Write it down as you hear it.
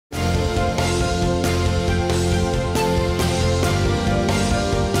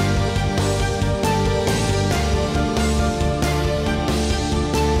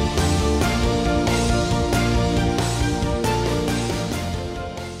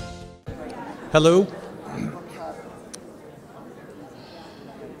Hello.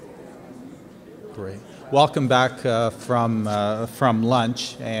 Great. Welcome back from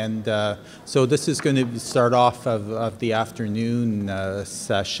lunch, and so this is going to start off of the afternoon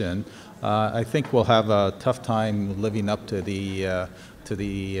session. I think we'll have a tough time living up to the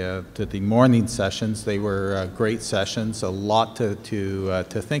morning sessions. They were great sessions, a lot to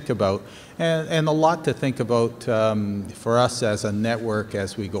think about, and a lot to think about for us as a network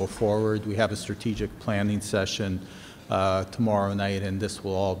as we go forward. We have a strategic planning session tomorrow night, and this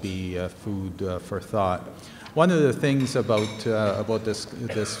will all be food for thought. One of the things about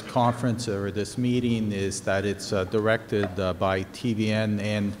this conference or this meeting is that it's directed by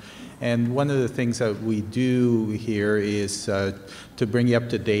TVN, and one of the things that we do here is to bring you up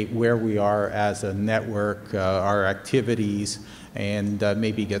to date where we are as a network, our activities, and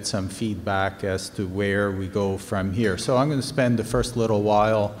maybe get some feedback as to where we go from here. So I'm going to spend the first little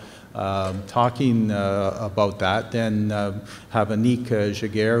while talking about that, then have Anik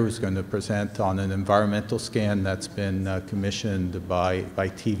Jaguer, who's going to present on an environmental scan that's been commissioned by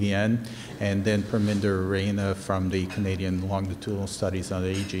TVN, and then Parminder Raina from the Canadian Longitudinal Studies on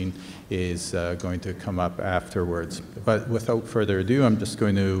Aging is going to come up afterwards. But without further ado, I'm just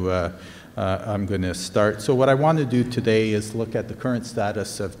going to start. So what I want to do today is look at the current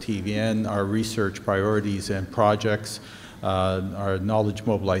status of TVN, our research priorities and projects, our knowledge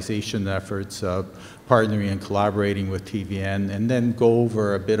mobilization efforts, partnering and collaborating with TVN, and then go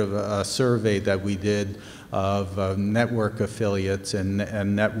over a bit of a survey that we did of network affiliates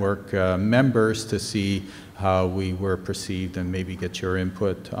and network members to see how we were perceived and maybe get your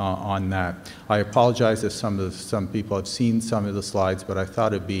input on that. I apologize if some people have seen some of the slides, but I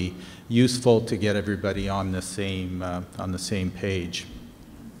thought it'd be useful to get everybody on the same page.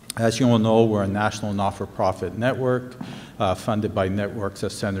 As you all know, we're a national not-for-profit network funded by networks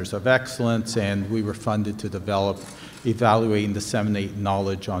of centers of excellence, and we were funded to develop, evaluate, and disseminate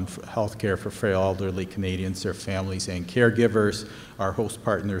knowledge on healthcare for frail elderly Canadians, their families, and caregivers. Our host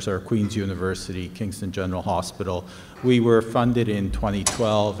partners are Queen's University, Kingston General Hospital. We were funded in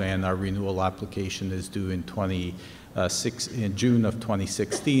 2012, and our renewal application is due in June of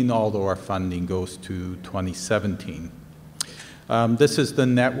 2016, although our funding goes to 2017. This is the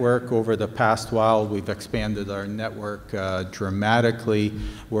network. Over the past while, we've expanded our network dramatically.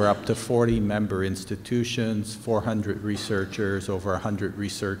 We're up to 40 member institutions, 400 researchers, over 100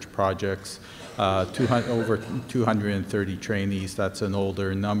 research projects, over 230 trainees. That's an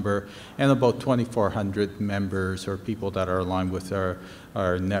older number, and about 2,400 members or people that are aligned with our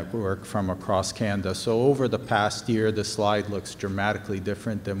network from across Canada. So over the past year, the slide looks dramatically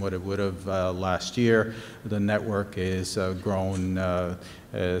different than what it would have last year. The network is grown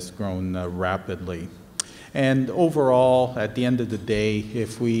rapidly. And overall, at the end of the day,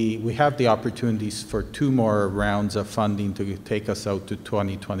 if we have the opportunities for 2 more rounds of funding to take us out to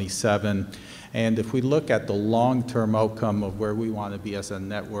 2027, and if we look at the long-term outcome of where we want to be as a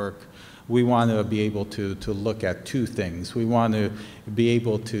network, we want to be able to look at 2 things. We want to be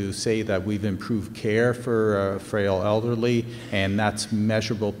able to say that we've improved care for frail elderly, and that's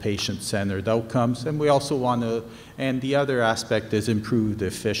measurable patient-centered outcomes. And we also want to, and the other aspect is improved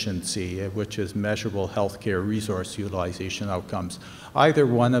efficiency, which is measurable healthcare resource utilization outcomes. Either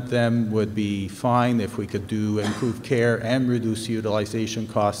one of them would be fine. If we could do improved care and reduce utilization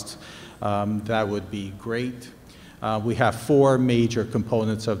costs, that would be great. We have 4 major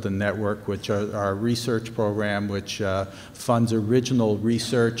components of the network, which are our research program, which funds original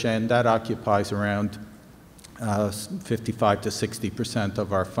research, and that occupies around 55 to 60%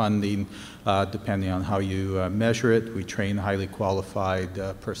 of our funding, depending on how you measure it. We train highly qualified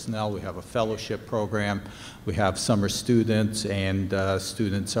personnel. We have a fellowship program. We have summer students, and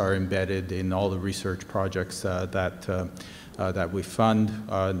students are embedded in all the research projects that we fund.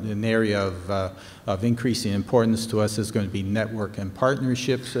 An area of increasing importance to us is going to be network and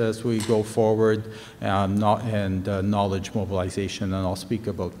partnerships as we go forward, and knowledge mobilization, and I'll speak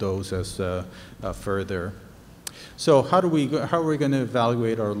about those as further. So how are we going to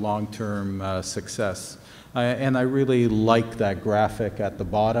evaluate our long-term success? And I really like that graphic at the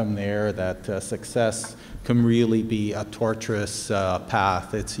bottom there, that success can really be a tortuous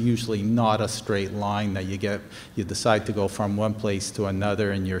path. It's usually not a straight line that you decide to go from one place to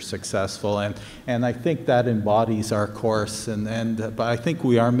another and you're successful. And I think that embodies our course, but I think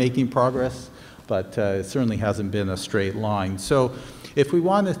we are making progress, but it certainly hasn't been a straight line. So if we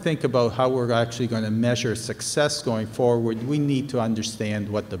want to think about how we're actually going to measure success going forward, we need to understand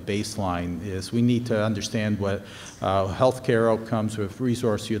what the baseline is. We need to understand what healthcare outcomes with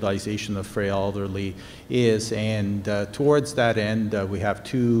resource utilization of frail elderly is, and towards that end, we have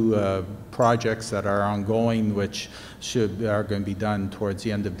two projects that are ongoing, which are going to be done towards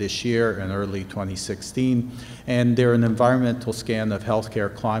the end of this year and early 2016. And they're an environmental scan of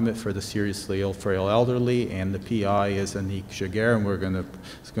healthcare climate for the seriously ill frail elderly, and the PI is Anik Jaguar, and we're going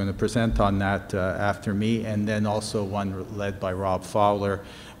to present on that after me. And then also one led by Rob Fowler,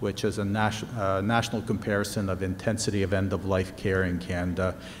 which is a national comparison of intensity of end-of-life care in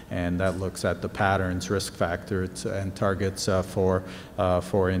Canada, and that looks at the patterns, risk factors, and targets for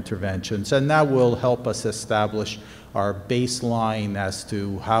interventions. And that will help us establish our baseline as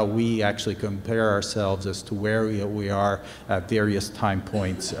to how we actually compare ourselves as to where we are at various time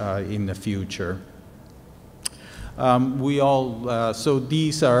points in the future. So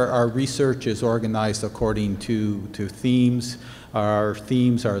these our research is organized according to themes. Our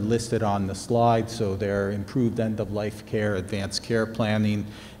themes are listed on the slide, so they're improved end-of-life care, advanced care planning,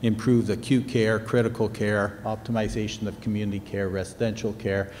 improved acute care, critical care, optimization of community care, residential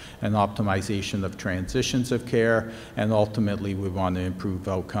care, and optimization of transitions of care. And ultimately, we want to improve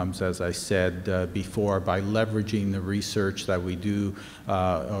outcomes, as I said before, by leveraging the research that we do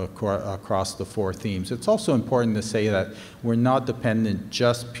across the four themes. It's also important to say that we're not dependent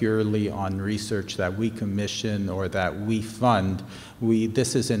just purely on research that we commission or that we fund.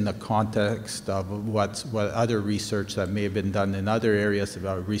 This is in the context of what other research that may have been done in other areas,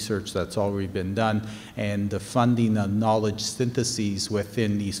 about research that's already been done, and the funding of knowledge syntheses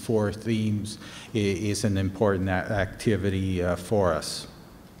within these four themes is an important activity for us.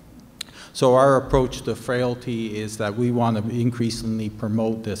 So our approach to frailty is that we want to increasingly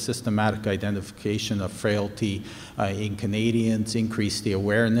promote the systematic identification of frailty in Canadians, increase the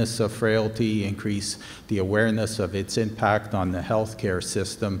awareness of frailty, increase the awareness of its impact on the healthcare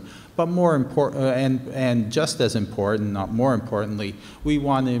system. But more important, and just as important, not more importantly, we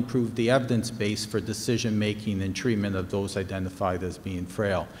want to improve the evidence base for decision-making and treatment of those identified as being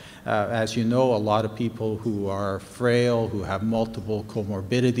frail. As you know, a lot of people who are frail, who have multiple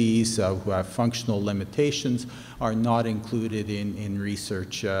comorbidities, who have functional limitations, are not included in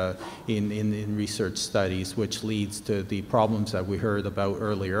research in research studies, which leads to the problems that we heard about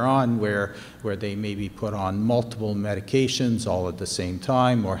earlier on, where they may be put on multiple medications all at the same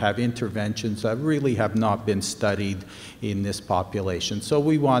time, or have interventions that really have not been studied in this population. So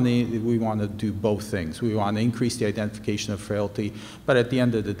we want to do both things. We want to increase the identification of frailty, but at the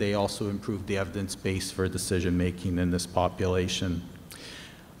end of the day, also improve the evidence base for decision making in this population.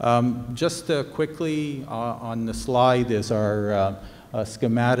 Just quickly on the slide is our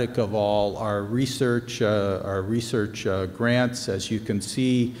schematic of all our research grants. As you can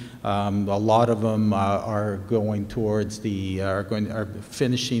see, a lot of them are going towards are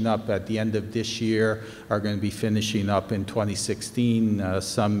finishing up at the end of this year, are going to be finishing up in 2016,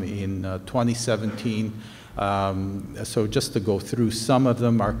 some in 2017. So just to go through some of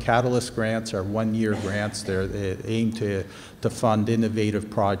them, our Catalyst grants are one-year grants. They aim to fund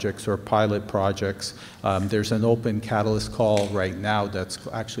innovative projects or pilot projects. There's an open Catalyst call right now that's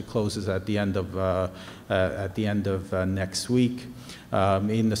actually closes at the end of next week.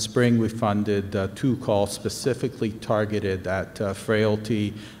 In the spring, we funded two calls specifically targeted at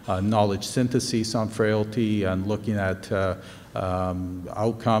frailty, knowledge synthesis on frailty, and looking at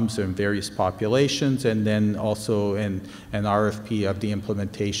outcomes in various populations, and then also an RFP of the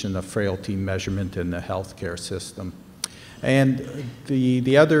implementation of frailty measurement in the healthcare system. And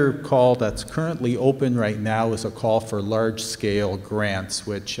the other call that's currently open right now is a call for large-scale grants,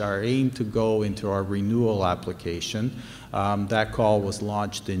 which are aimed to go into our renewal application. That call was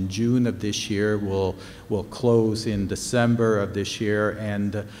launched in June of this year, will close in December of this year,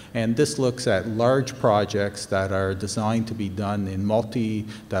 and this looks at large projects that are designed to be done in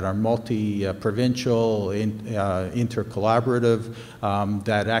multi-provincial, intercollaborative,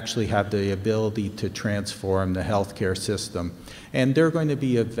 that actually have the ability to transform the healthcare system. And they're going to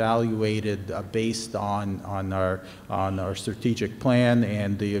be evaluated based on our strategic plan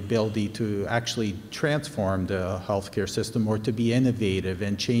and the ability to actually transform the healthcare system, or to be innovative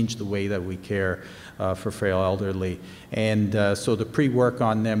and change the way that we care for frail elderly. And so the pre-work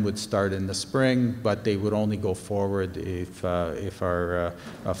on them would start in the spring, but they would only go forward if our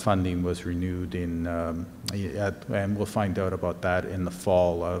funding was renewed and we'll find out about that in the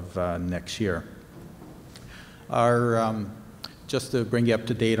fall of next year. Just to bring you up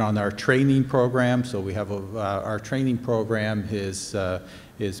to date on our training program, so we have our training program is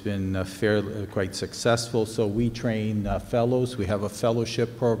has been quite successful. So we train fellows. We have a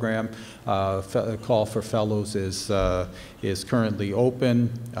fellowship program. Call for fellows is currently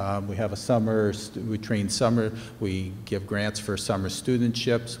open. We have a summer. We train summer. We give grants for summer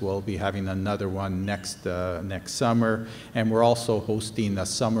studentships. We'll be having another one next summer, and we're also hosting a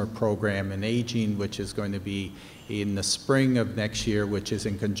summer program in aging, which is going to be in the spring of next year, which is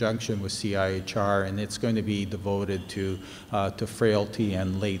in conjunction with CIHR, and it's going to be devoted to frailty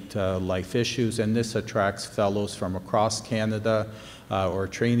and late life issues. And this attracts fellows from across Canada, or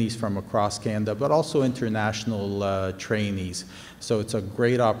trainees from across Canada, but also international trainees. So it's a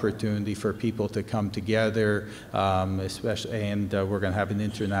great opportunity for people to come together, especially, and we're going to have an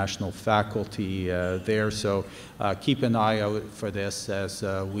international faculty there. So keep an eye out for this as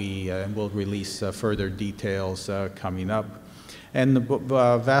we'll release further details coming up. And the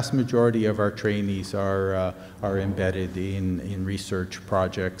vast majority of our trainees are embedded in research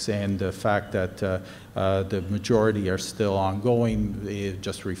projects, and the fact that the majority are still ongoing, it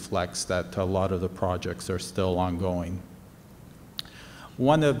just reflects that a lot of the projects are still ongoing.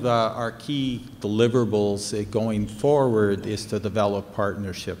 One of our key deliverables going forward is to develop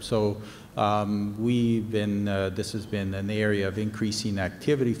partnerships. So this has been an area of increasing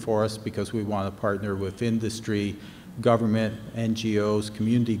activity for us because we want to partner with industry, government, NGOs,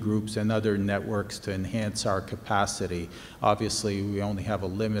 community groups, and other networks to enhance our capacity. Obviously, we only have a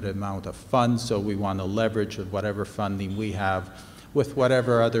limited amount of funds, so we want to leverage whatever funding we have with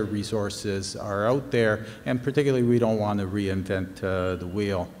whatever other resources are out there, and particularly we don't want to reinvent the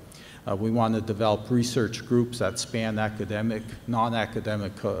wheel. We want to develop research groups that span academic,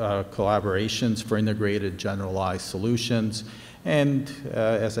 non-academic collaborations for integrated generalized solutions. And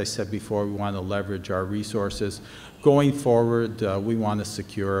as I said before, we want to leverage our resources. Going forward, we want to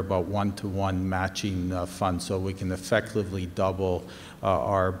secure about one-to-one matching funds so we can effectively double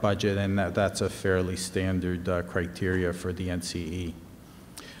our budget, and that's a fairly standard criteria for the NCE.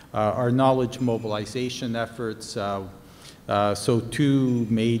 Our knowledge mobilization efforts, so two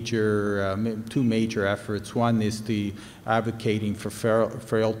major efforts. One is the advocating for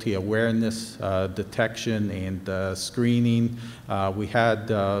frailty awareness, detection, and screening. We had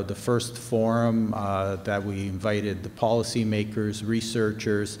the first forum that we invited the policymakers,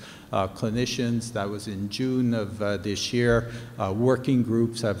 researchers, clinicians. That was in June of this year. Working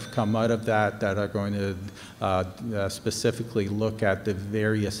groups have come out of that are going to specifically look at the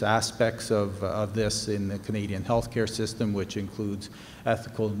various aspects of this in the Canadian healthcare system, which includes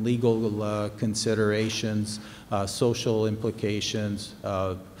ethical and legal considerations, social implications,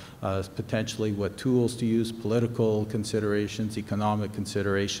 potentially what tools to use, political considerations, economic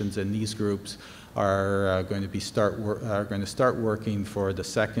considerations, and these groups are going to start working for the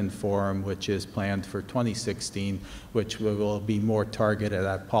second forum, which is planned for 2016, which will be more targeted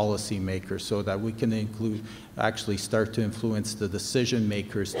at policymakers, so that we can actually start to influence the decision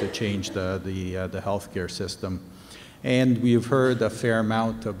makers to change the healthcare system. And we've heard a fair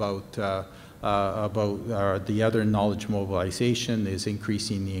amount about the other knowledge mobilization is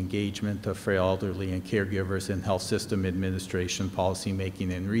increasing the engagement of frail elderly and caregivers in health system administration, policy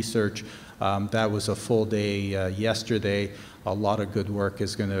making, and research. That was a full day yesterday. A lot of good work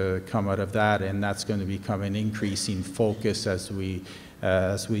is going to come out of that, and that's going to become an increasing focus as we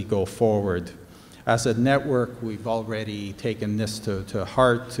go forward. As a network, we've already taken this to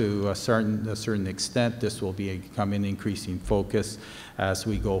heart to a certain extent. This will become an increasing focus as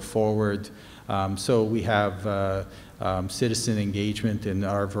we go forward. So we have citizen engagement in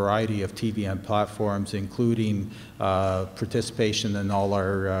our variety of TVN platforms, including participation in all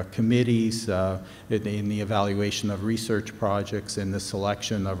our committees, in the evaluation of research projects, in the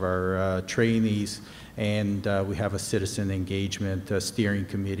selection of our trainees, and we have a citizen engagement steering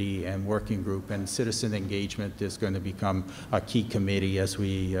committee and working group, and citizen engagement is going to become a key committee as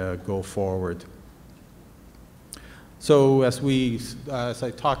we go forward. So as I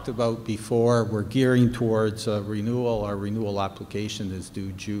talked about before, we're gearing towards renewal. Our renewal application is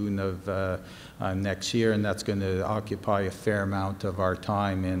due June of next year, and that's going to occupy a fair amount of our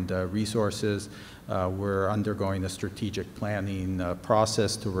time and resources. We're undergoing a strategic planning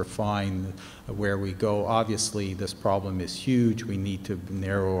process to refine where we go. Obviously, this problem is huge. We need to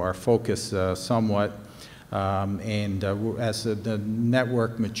narrow our focus somewhat. As the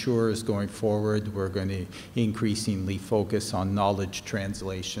network matures going forward, we're going to increasingly focus on knowledge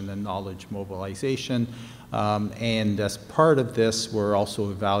translation and knowledge mobilization. And as part of this, we're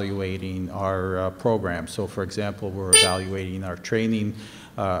also evaluating our program. So for example, we're evaluating our training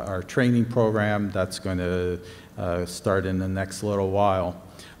our training program that's going to start in the next little while.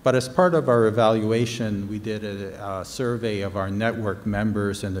 But as part of our evaluation, we did a survey of our network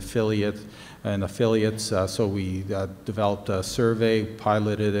members and affiliates. So we developed a survey,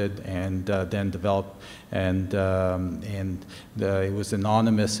 piloted it, and then developed, and it was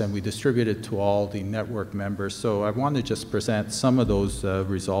anonymous, and we distributed to all the network members. So I want to just present some of those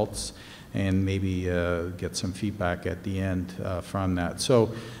results and maybe get some feedback at the end from that.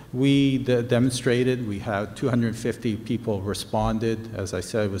 So we demonstrated, we had 250 people responded. As I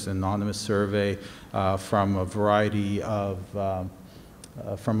said, it was an anonymous survey from a variety of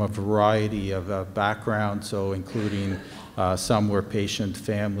backgrounds, so including some were patient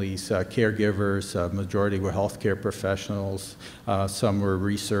families, caregivers, majority were healthcare professionals, some were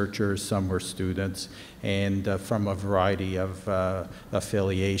researchers, some were students, and from a variety of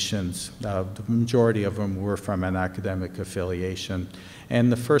affiliations. The majority of them were from an academic affiliation. And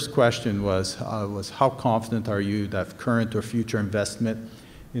the first question was how confident are you that current or future investment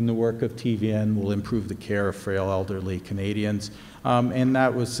in the work of TVN will improve the care of frail elderly Canadians? And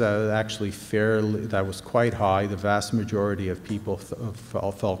that was actually that was quite high. The vast majority of people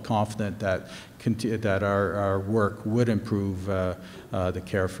felt confident that our work would improve the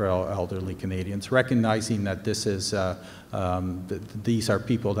care for elderly Canadians, recognizing that this is, these are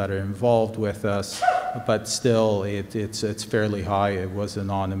people that are involved with us, but still it's fairly high. It was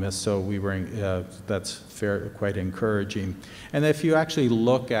anonymous, so we were, that's quite encouraging. And if you actually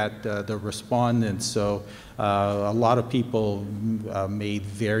look at the respondents, so a lot of people made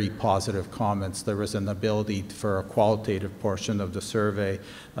very positive comments. There was an ability for a qualitative portion of the survey.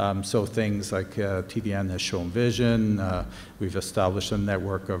 So things like TVN has shown vision, we've established a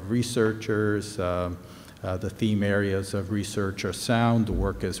network of researchers, the theme areas of research are sound, the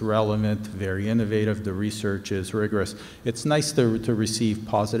work is relevant, very innovative, the research is rigorous. It's nice to receive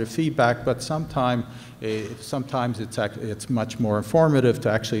positive feedback, but sometimes it's much more informative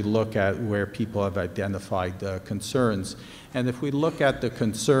to actually look at where people have identified concerns. And if we look at the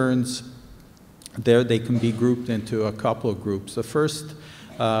concerns, they can be grouped into a couple of groups. The first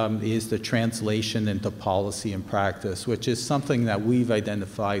is the translation into policy and practice, which is something that we've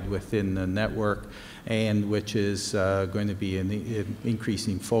identified within the network and which is going to be an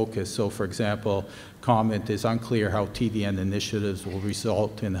increasing focus. So for example, comment is unclear how TVN initiatives will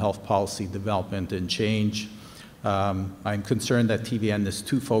result in health policy development and change. I'm concerned that TVN is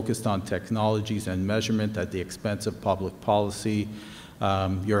too focused on technologies and measurement at the expense of public policy.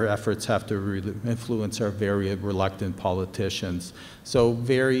 Your efforts have to influence our very reluctant politicians. So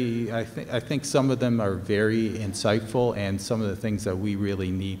I think some of them are very insightful, and some of the things that we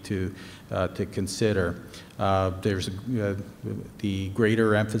really need to consider. There's the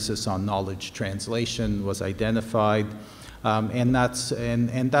greater emphasis on knowledge translation was identified, and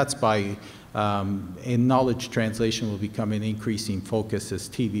that's by and knowledge translation will become an increasing focus as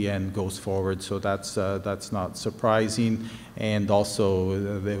TVN goes forward, so that's not surprising. And also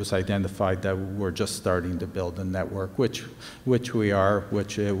it was identified that we're just starting to build a network, which we are,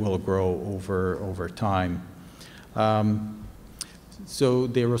 which it will grow over time. So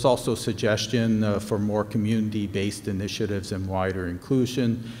there was also suggestion for more community-based initiatives and wider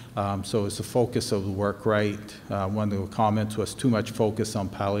inclusion. So it's the focus of the work, right? One of the comments was too much focus on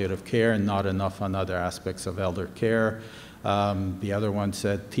palliative care and not enough on other aspects of elder care. The other one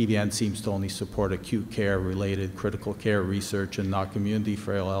said TVN seems to only support acute care related critical care research and not community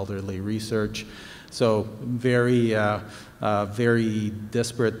frail elderly research. So very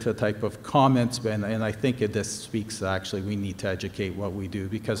disparate type of comments, and I think this speaks actually we need to educate what we do,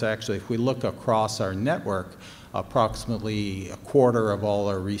 because actually if we look across our network, approximately a quarter of all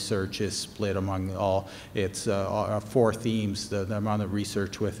our research is split among all its our 4 themes. The amount of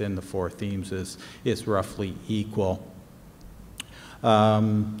research within the 4 themes is roughly equal.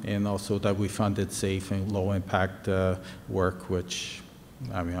 And also that we funded safe and low impact work, which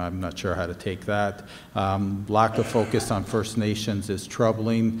I mean, I'm not sure how to take that. Lack of focus on First Nations is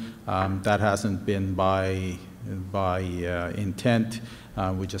troubling. That hasn't been by intent.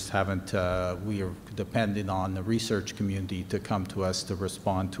 We just haven't, we are dependent on the research community to come to us to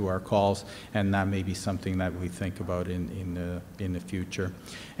respond to our calls, and that may be something that we think about in the future.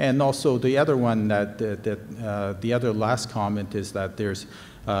 And also the other one the other last comment is that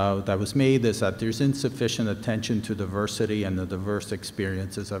that was made is that there's insufficient attention to diversity and the diverse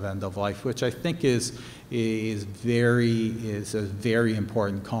experiences of end of life, which I think is is a very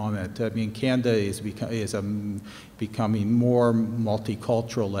important comment. I mean, Canada is becoming more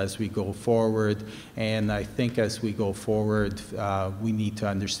multicultural as we go forward, and I think as we go forward, we need to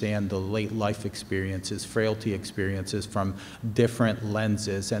understand the late life experiences, frailty experiences from different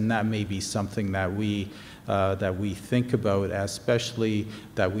lenses, and that may be something that we think about, especially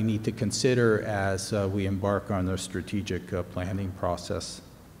that we need to consider as we embark on our strategic planning process.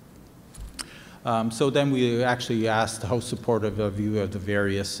 So then we actually asked how supportive of you of the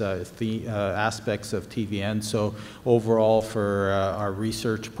various aspects of TVN. So overall for our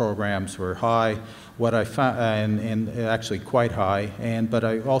research programs were high. What I found, and actually quite high, but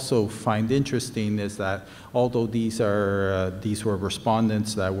I also find interesting is that although these were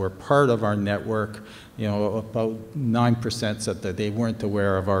respondents that were part of our network, you know, about 9% said that they weren't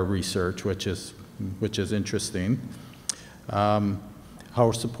aware of our research, which is interesting.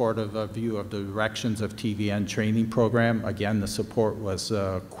 How supportive of you of the directions of TVN training program. Again, the support was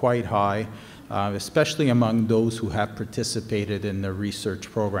quite high, especially among those who have participated in the research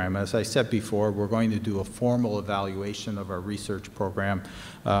program. As I said before, we're going to do a formal evaluation of our research program,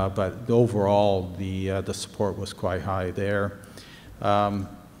 but overall, the support was quite high there.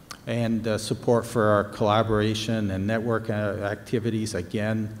 And support for our collaboration and network activities,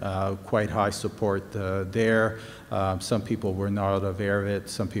 again, quite high support there. Some people were not aware of it,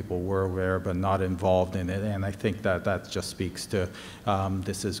 some people were aware but not involved in it, and I think that just speaks to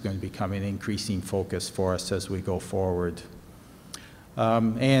this is going to become an increasing focus for us as we go forward.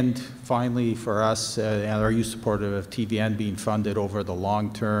 And finally, for us, are you supportive of TVN being funded over the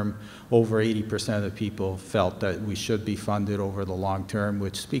long term? Over 80% of people felt that we should be funded over the long term,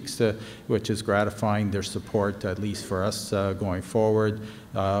 which is gratifying, their support, at least for us going forward.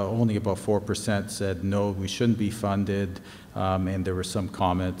 Only about 4% said no, we shouldn't be funded, and there were some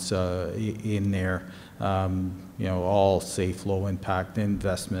comments in there, you know, all safe, low impact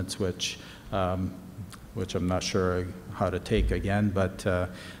investments, which I'm not sure how to take again, but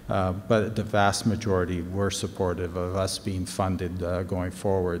the vast majority were supportive of us being funded going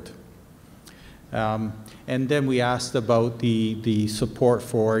forward. And then we asked about the support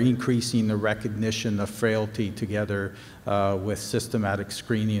for increasing the recognition of frailty together with systematic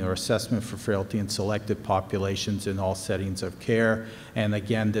screening or assessment for frailty in selected populations in all settings of care. And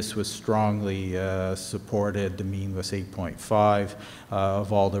again, this was strongly supported. The mean was 8.5.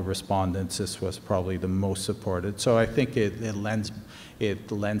 Of all the respondents, this was probably the most supported. So I think it lends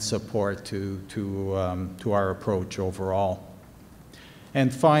support to our approach overall.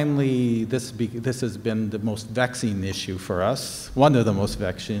 And finally, this has been the most vexing issue for us, one of the most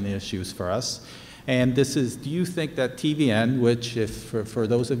vexing issues for us. And this is, do you think that TVN, which for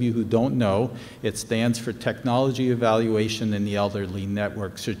those of you who don't know, it stands for Technology Evaluation in the Elderly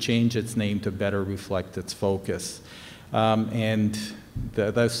Network, should change its name to better reflect its focus? And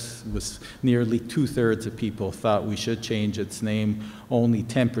this was nearly 2/3 of people thought we should change its name. Only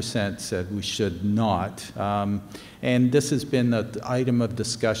 10% said we should not. And this has been an item of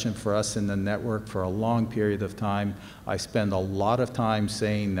discussion for us in the network for a long period of time. I spend a lot of time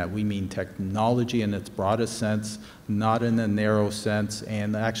saying that we mean technology in its broadest sense, not in a narrow sense,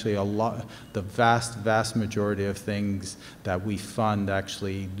 and actually the vast majority of things that we fund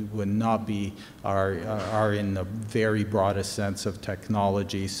actually would not be, are in the very broadest sense of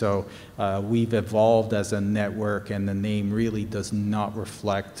technology. So we've evolved as a network, and the name really does not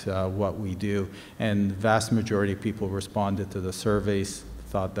reflect what we do. And the vast majority of people responded to the surveys,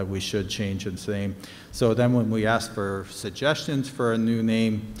 thought that we should change its name. So then when we asked for suggestions for a new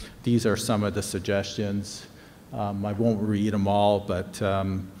name, these are some of the suggestions. I won't read them all, but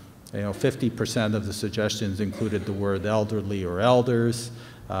you know, 50% of the suggestions included the word elderly or elders.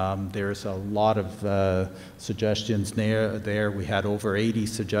 There's a lot of suggestions there. We had over 80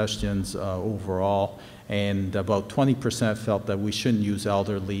 suggestions overall, and about 20% felt that we shouldn't use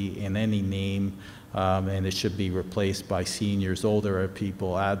elderly in any name, and it should be replaced by seniors, older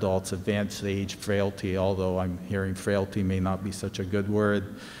people, adults, advanced age, frailty, although I'm hearing frailty may not be such a good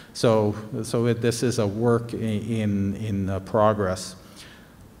word. So this is a work in progress.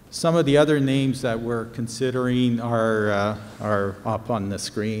 Some of the other names that we're considering are up on the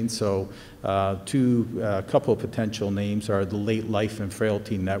screen. So a couple of potential names are the Late Life and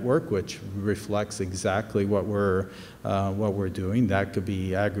Frailty Network, which reflects exactly what we're doing. That could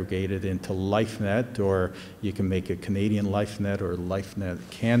be aggregated into LifeNet, or you can make it Canadian LifeNet or LifeNet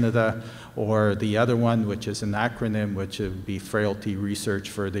Canada, or the other one, which is an acronym, which would be Frailty Research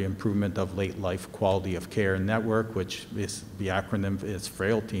for the Improvement of Late Life Quality of Care Network, which is the acronym is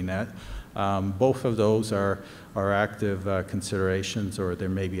FrailtyNet. Both of those are active considerations, or there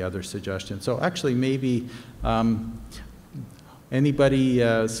may be other suggestions. So actually maybe anybody,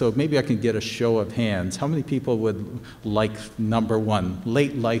 so maybe I can get a show of hands. How many people would like number 1,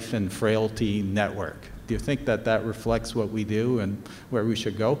 Late Life and Frailty Network? Do you think that that reflects what we do and where we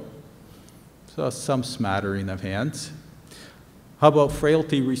should go? So some smattering of hands. How about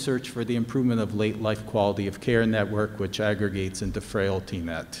Frailty Research for the Improvement of Late Life Quality of Care Network, which aggregates into Frailty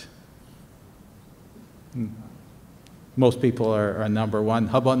Net? Most people are number 1.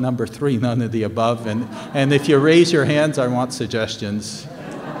 How about number 3, none of the above? And if you raise your hands, I want suggestions.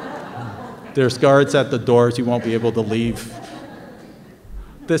 There's guards at the doors. You won't be able to leave.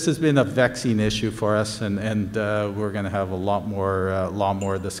 This has been a vexing issue for us, and we're going to have a lot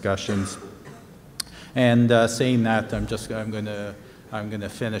more discussions. And saying that, I'm going to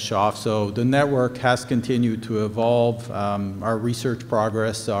finish off. So the network has continued to evolve. Our research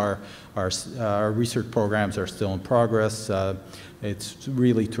progress, our research programs are still in progress. It's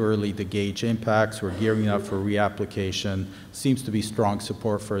really too early to gauge impacts. We're gearing up for reapplication. Seems to be strong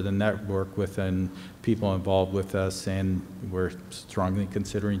support for the network within people involved with us, and we're strongly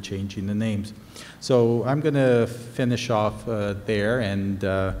considering changing the names. So I'm going to finish off there, and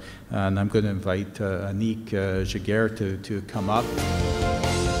I'm going to invite Anik Jaguar to come up.